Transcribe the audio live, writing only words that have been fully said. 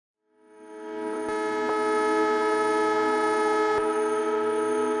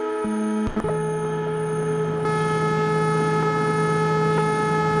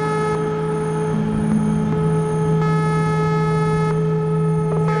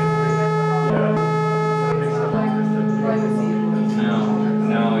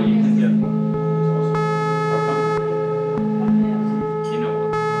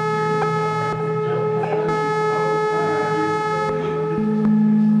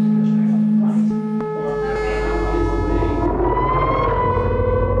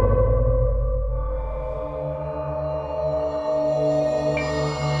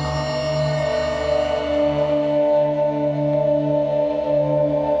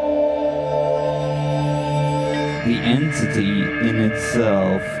The entity in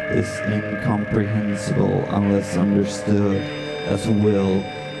itself is incomprehensible unless understood as will,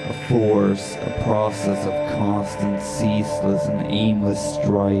 a force, a process of constant, ceaseless and aimless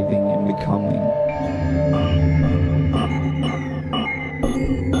striving and becoming.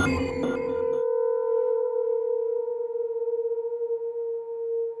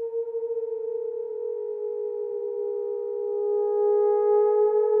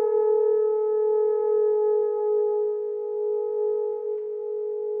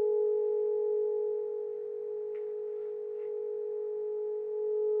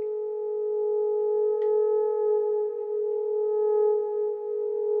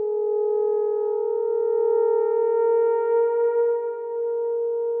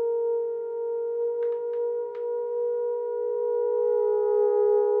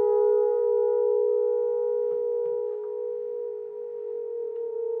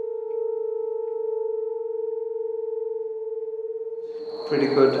 Pretty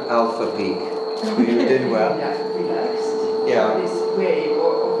good alpha peak. You did well. Yeah, relaxed. Yeah. This wave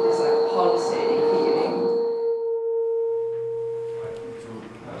of this pulsating feeling.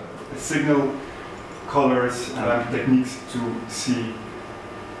 Signal colors and techniques to see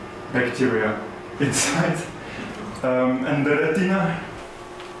bacteria inside. And the retina.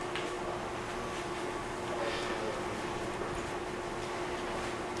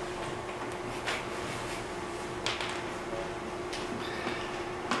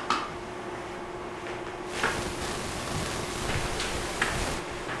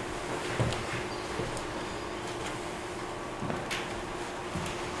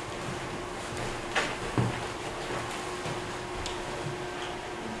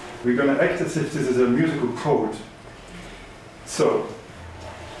 We're going to act as if this is a musical chord. So,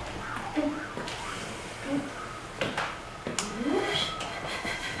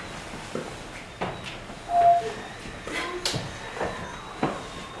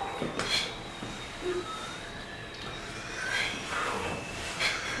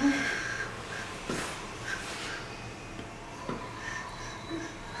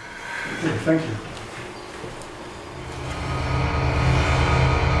 thank you.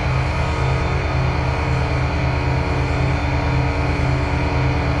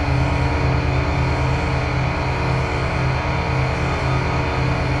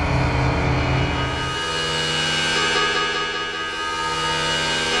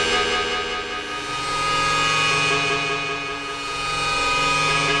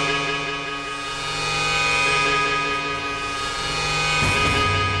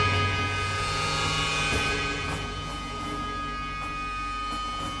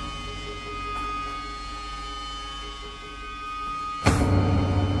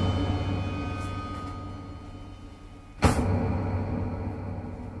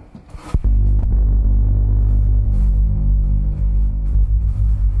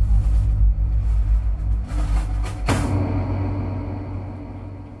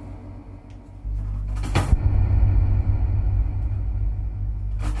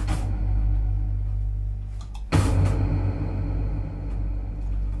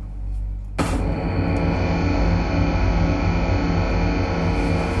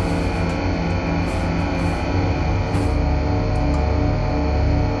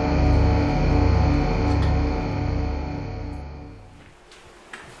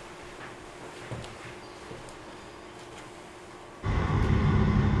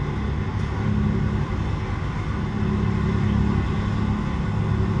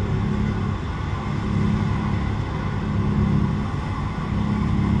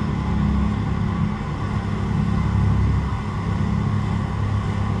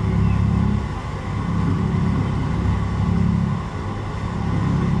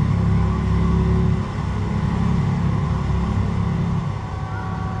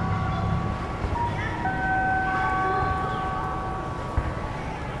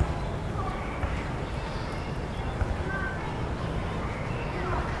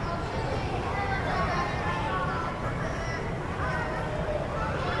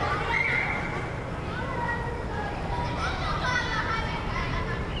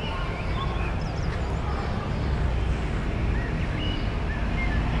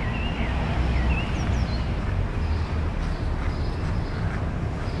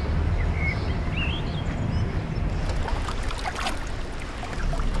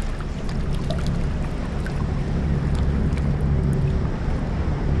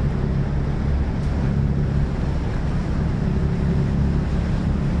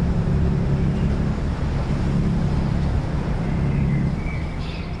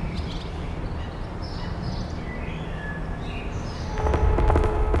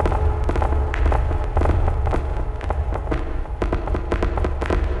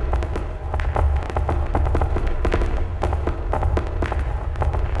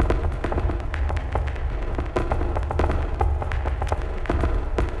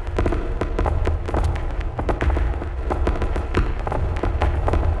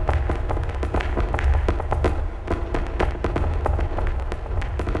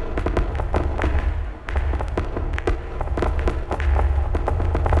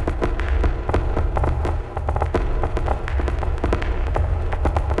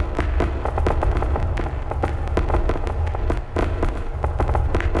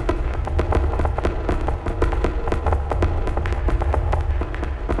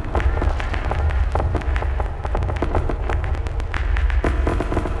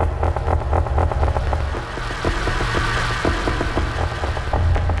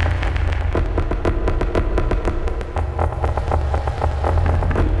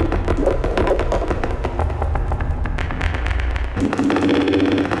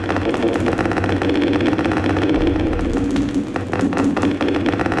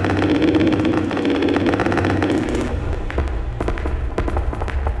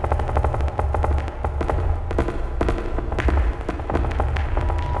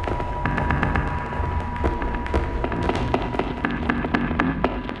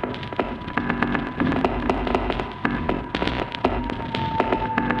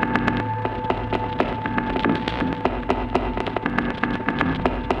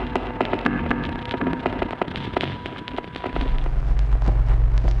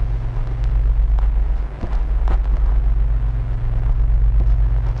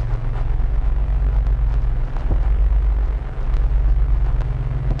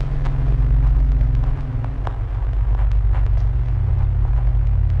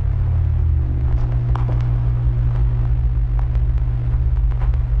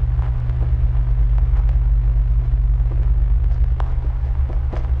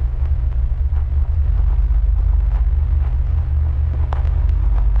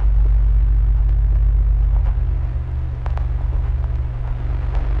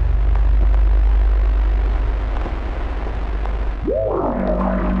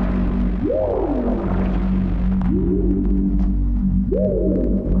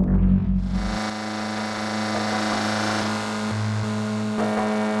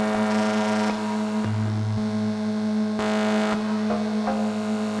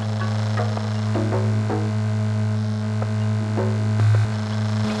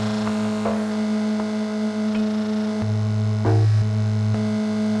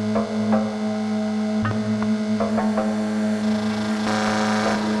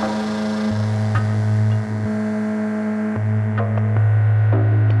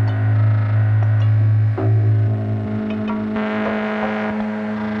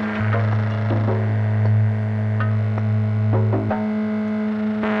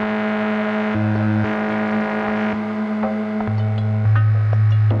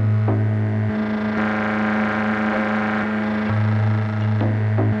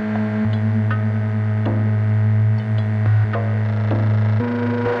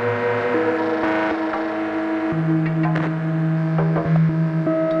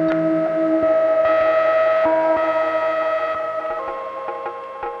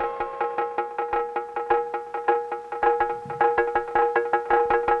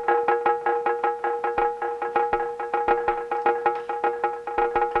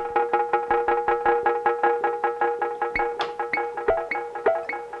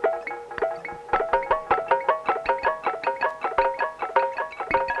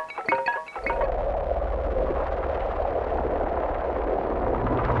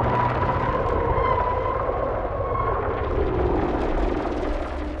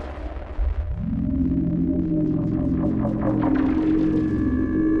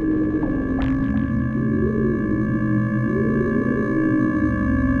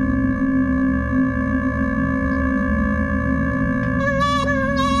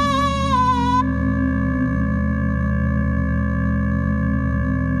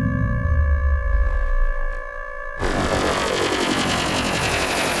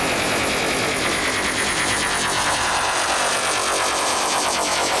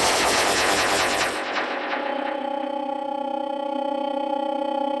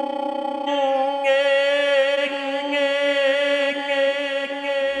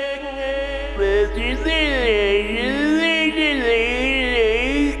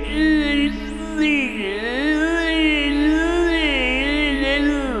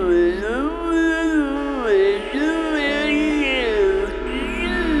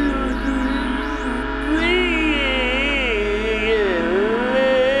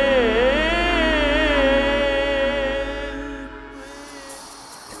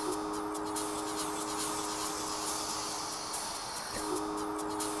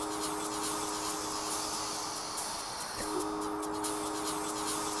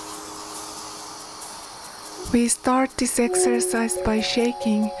 We start this exercise by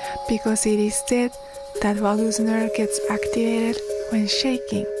shaking because it is said that vagus nerve gets activated when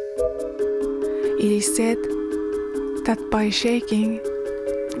shaking. It is said that by shaking,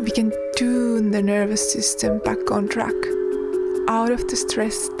 we can tune the nervous system back on track, out of the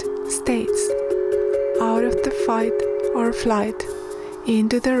stressed states, out of the fight or flight,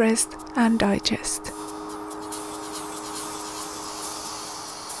 into the rest and digest.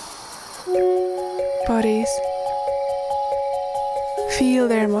 Bodies, feel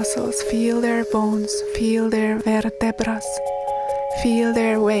their muscles, feel their bones, feel their vertebrae, feel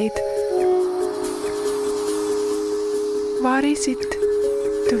their weight. What is it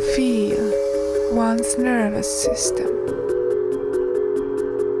to feel one's nervous system?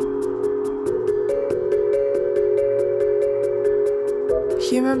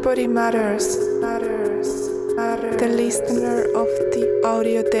 Human body matters. The listener of the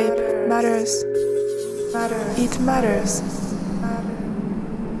audio tape matters. It matters.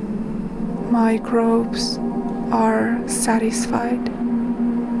 Microbes are satisfied.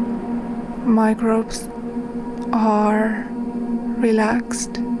 Microbes are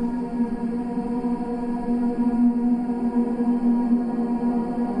relaxed.